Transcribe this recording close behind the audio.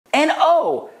And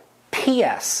oh,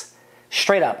 P.S.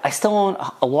 Straight up, I still own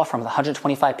a law firm with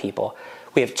 125 people.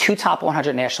 We have 2 top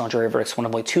 100 national jury verdicts, one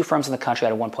of only 2 firms in the country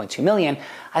out of 1.2 million.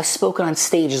 I've spoken on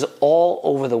stages all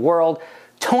over the world.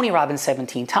 Tony Robbins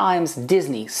 17 times,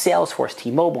 Disney, Salesforce,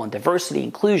 T-Mobile, and diversity,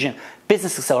 inclusion,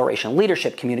 business acceleration,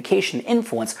 leadership, communication,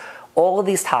 influence, all of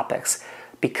these topics,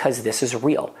 because this is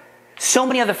real. So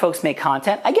many other folks make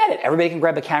content. I get it. Everybody can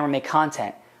grab a camera and make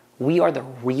content. We are the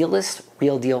realest,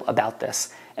 real deal about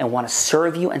this and want to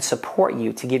serve you and support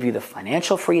you to give you the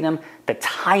financial freedom, the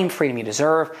time freedom you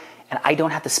deserve, and I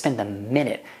don't have to spend a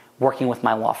minute working with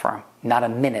my law firm. Not a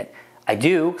minute. I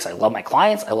do, because I love my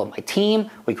clients, I love my team,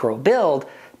 we grow, build,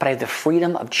 but I have the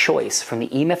freedom of choice from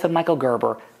the E-Myth of Michael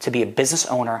Gerber to be a business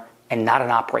owner and not an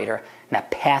operator, and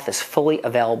that path is fully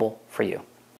available for you.